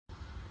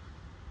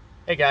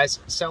Hey guys,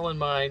 selling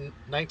my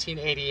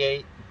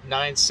 1988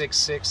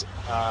 966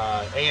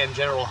 AM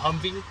General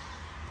Humvee.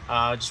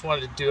 Just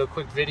wanted to do a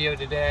quick video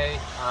today.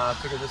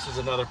 Figured this was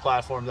another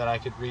platform that I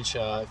could reach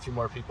a few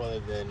more people other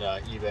than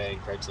eBay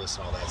and Craigslist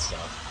and all that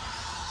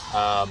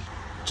stuff.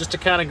 Just to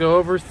kind of go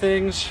over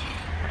things.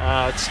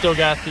 It's still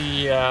got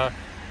the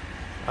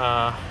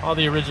all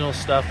the original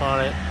stuff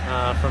on it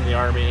from the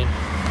Army.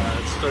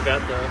 It's still got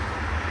the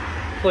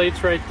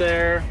plates right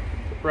there,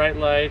 the bright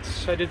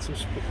lights. I did some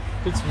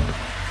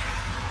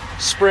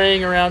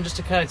spraying around just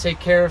to kind of take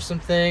care of some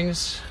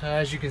things.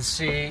 As you can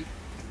see,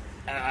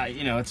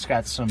 you know, it's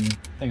got some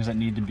things that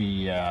need to be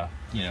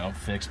you know,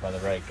 fixed by the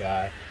right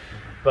guy,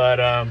 but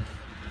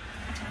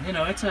you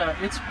know, it's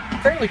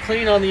fairly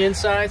clean on the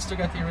inside. Still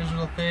got the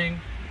original thing,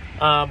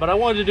 but I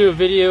wanted to do a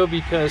video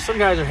because some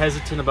guys are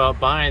hesitant about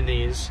buying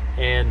these,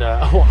 and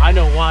oh, I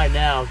know why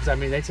now, because I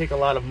mean, they take a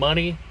lot of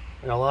money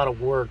and a lot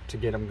of work to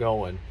get them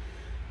going.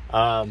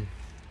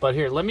 But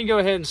here, let me go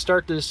ahead and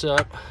start this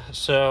up.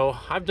 So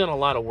I've done a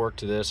lot of work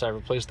to this. I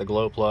replaced the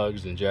glow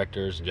plugs,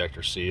 injectors,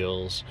 injector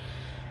seals,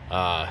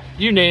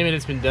 you name it,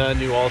 it's been done.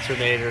 New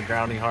alternator,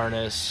 grounding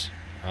harness,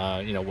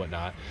 you know,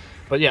 whatnot.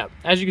 But yeah,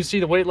 as you can see,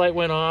 the weight light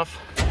went off.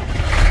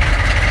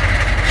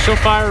 She'll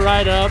fire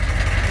right up.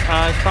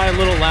 It's probably a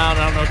little loud.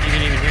 I don't know if you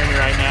can even hear me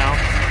right now.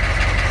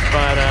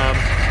 But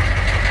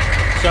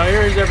so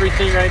here's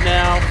everything right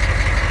now.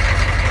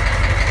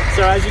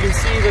 So as you can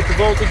see, that the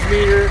voltage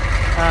meter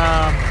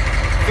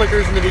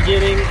flickers in the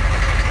beginning.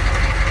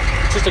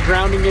 It's just a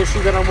grounding issue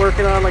that I'm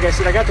working on. Like I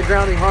said, I got the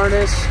grounding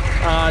harness.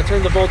 I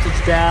turned the voltage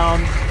down.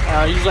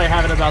 Usually I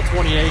have it about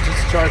 28 just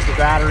to charge the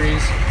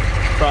batteries.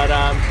 But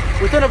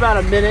within about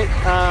a minute,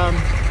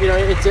 you know,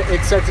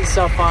 it sets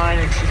itself fine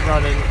and she's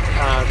running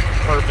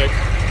perfect.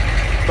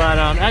 But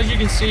as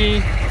you can see,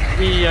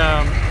 the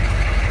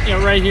you know,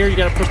 right here, you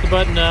got to push the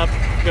button up,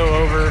 go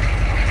over,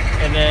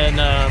 and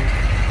then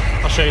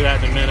I'll show you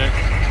that in a minute.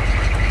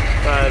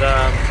 But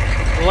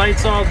the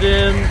light's all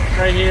dim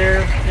right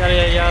here, yada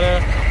yada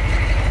yada.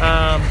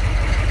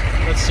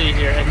 Let's see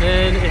here, and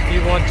then if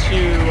you want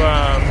to,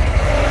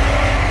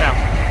 now,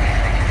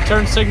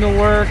 turn signal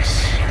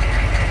works.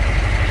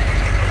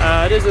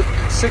 It is a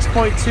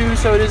 6.2,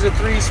 so it is a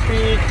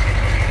 3-speed.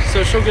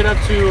 So she'll get up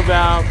to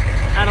about,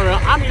 I don't know,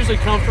 I'm usually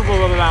comfortable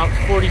with about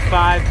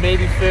 45,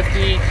 maybe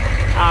 50.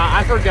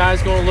 I've heard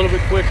guys go a little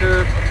bit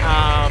quicker,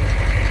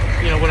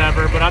 you know,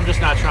 whatever, but I'm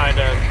just not trying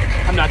to,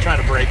 I'm not trying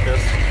to break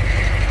this.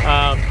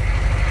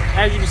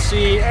 As you can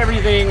see,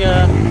 everything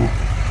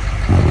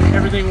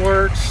everything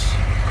works.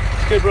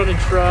 Good running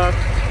truck.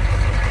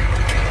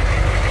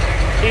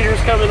 Heater's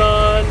coming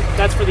on.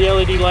 That's for the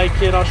LED light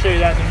kit. I'll show you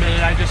that in a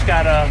minute. I just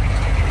gotta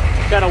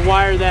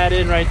wire that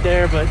in right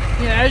there. But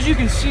yeah, as you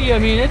can see, I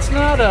mean, it's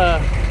not a,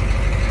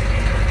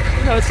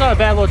 you know, it's not a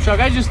bad little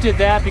truck. I just did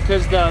that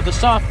because the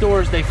soft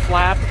doors, they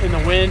flap in the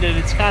wind, and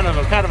it's kind of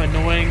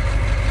annoying.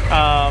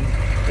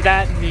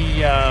 That and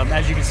the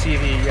as you can see,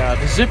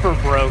 the zipper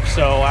broke,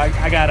 so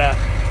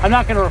I'm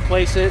not gonna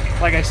replace it.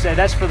 Like I said,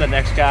 that's for the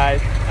next guy.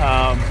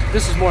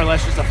 This is more or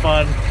less just a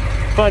fun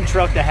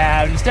truck to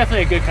have, and it's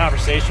definitely a good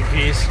conversation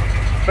piece.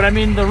 But I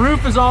mean, the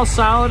roof is all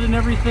solid and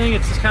everything.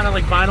 It's just kind of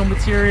like vinyl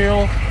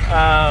material.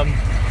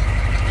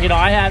 You know,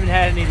 I haven't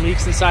had any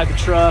leaks inside the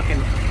truck,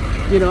 and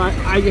you know,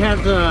 I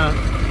have to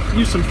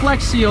use some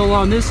Flex Seal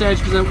on this edge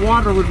because that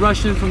water would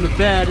rush in from the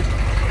bed.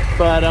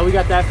 But we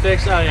got that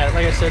fixed. Oh yeah,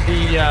 like I said,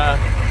 the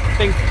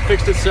thing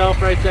fixed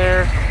itself right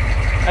there.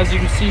 As you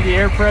can see, the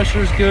air pressure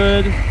is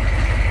good.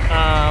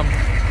 Let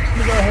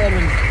me go ahead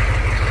and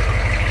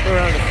go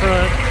around the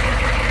front.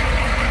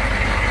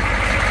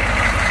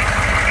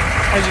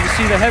 As you can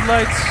see, the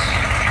headlights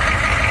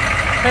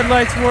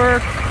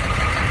work.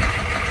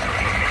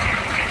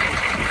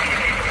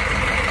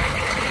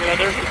 You know,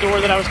 there's the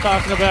door that I was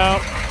talking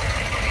about.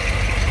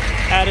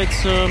 Added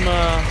some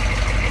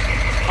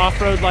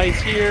off-road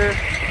lights here.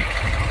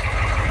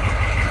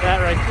 That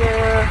right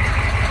there.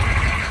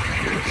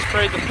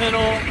 Sprayed the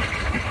pintle.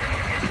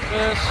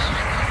 This.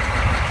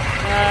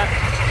 That.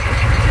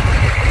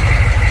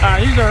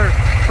 These are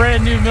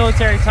brand new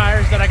military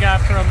tires that I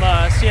got from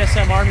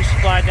CSM Army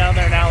Supply down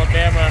there in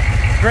Alabama.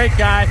 Great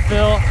guy,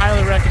 Phil.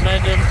 Highly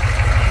recommend him.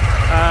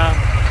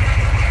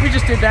 We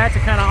just did that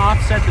to kind of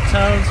offset the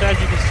tone. So as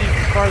you can see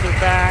from farther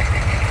back,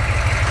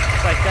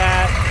 like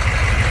that.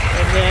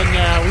 And then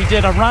we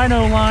did a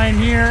Rhino line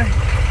here.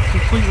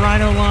 Complete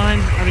Rhino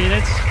line. I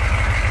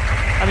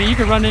mean, you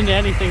can run into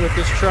anything with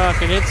this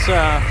truck, and it's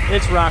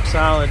rock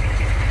solid.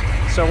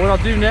 So what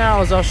I'll do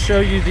now is I'll show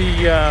you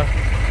the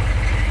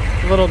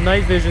little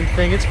night vision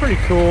thing. It's pretty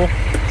cool.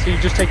 So you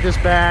just take this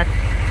back,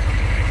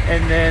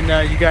 and then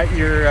you got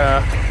your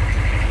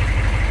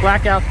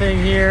blackout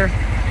thing here.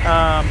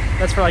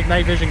 That's for like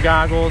night vision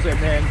goggles, and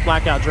then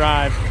blackout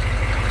drive,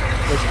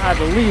 which I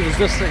believe is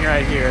this thing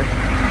right here.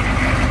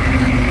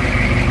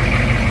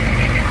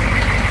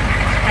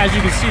 As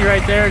you can see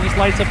right there, it just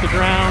lights up the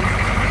ground.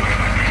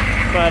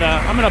 But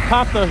I'm gonna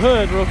pop the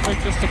hood real quick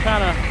just to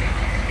kind of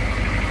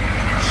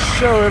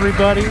show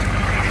everybody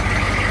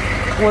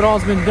what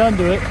all's been done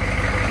to it.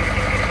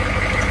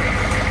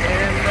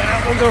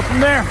 we'll go from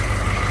there.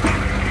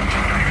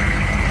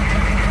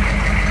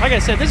 Like I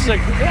said, this is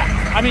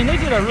I mean, they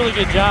did a really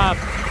good job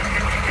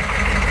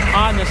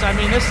on this. I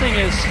mean, this thing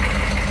is,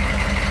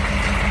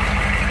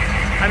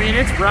 I mean,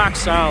 it's rock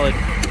solid.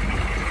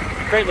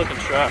 Great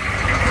looking truck.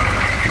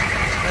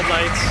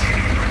 Headlights.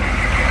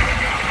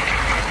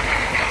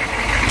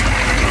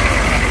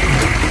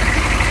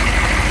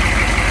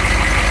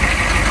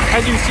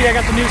 As you can see, I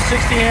got the new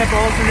 60 amp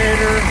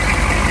alternator,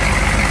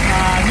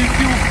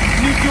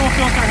 new fuel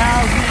filter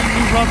housing,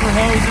 new rubber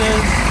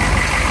hoses,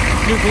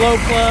 new glow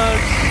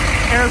plugs,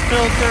 air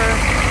filter.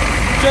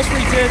 Just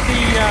redid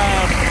the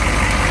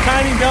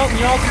timing belt and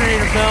the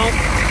alternator belt,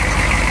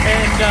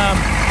 and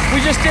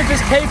we just did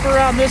this tape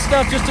around this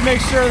stuff just to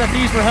make sure that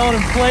these were held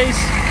in place.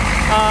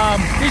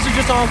 These are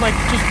just all like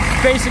just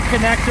basic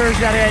connectors,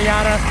 yada yada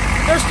yada.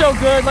 They're still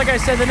good. Like I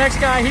said, the next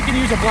guy, he can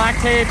use a black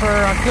tape or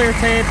a clear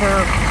tape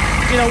or,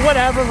 you know,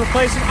 whatever,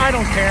 replace them. I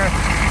don't care.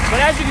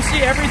 But as you can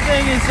see,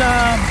 everything is,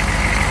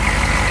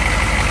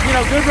 you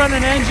know, good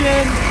running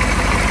engine,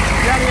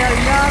 yada yada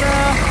yada,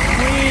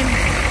 clean.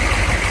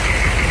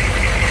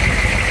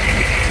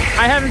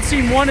 I haven't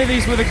seen one of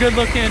these with a good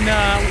looking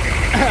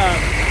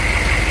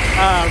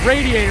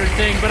radiator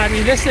thing, but I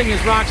mean, this thing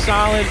is rock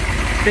solid.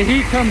 The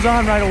heat comes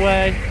on right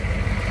away.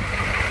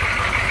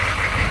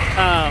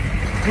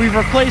 We've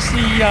replaced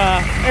the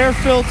air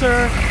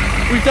filter.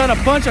 We've done a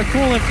bunch of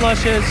coolant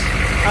flushes.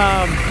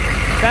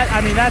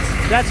 I mean,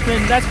 that's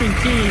been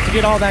key to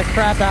get all that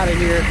crap out of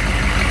here.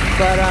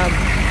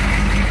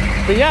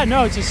 But yeah,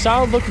 no, it's a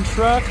solid looking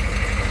truck.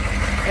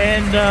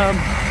 And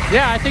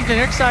yeah, I think the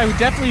next guy would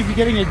definitely be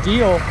getting a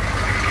deal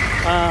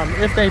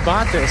if they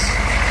bought this.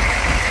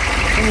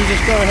 Let me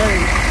just go ahead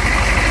and...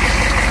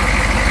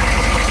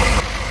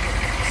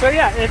 So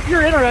yeah, if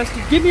you're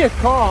interested, give me a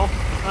call.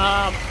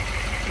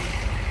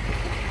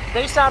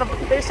 Based out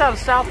of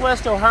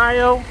Southwest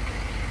Ohio.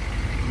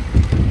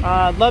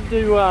 Love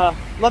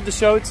to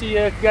show it to you.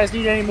 If you guys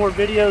need any more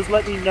videos,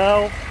 let me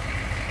know.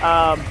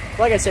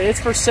 Like I said, it's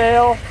for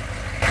sale.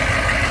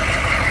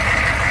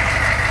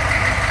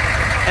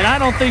 And I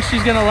don't think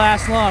she's gonna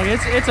last long.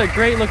 It's a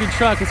great looking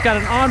truck. It's got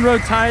an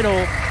on-road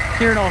title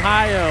here in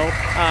Ohio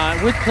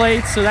with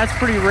plates, so that's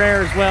pretty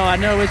rare as well. I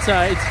know it's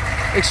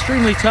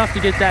extremely tough to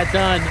get that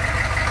done,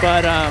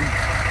 but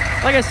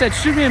like I said,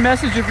 shoot me a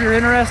message if you're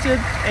interested,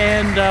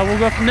 and we'll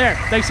go from there.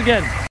 Thanks again.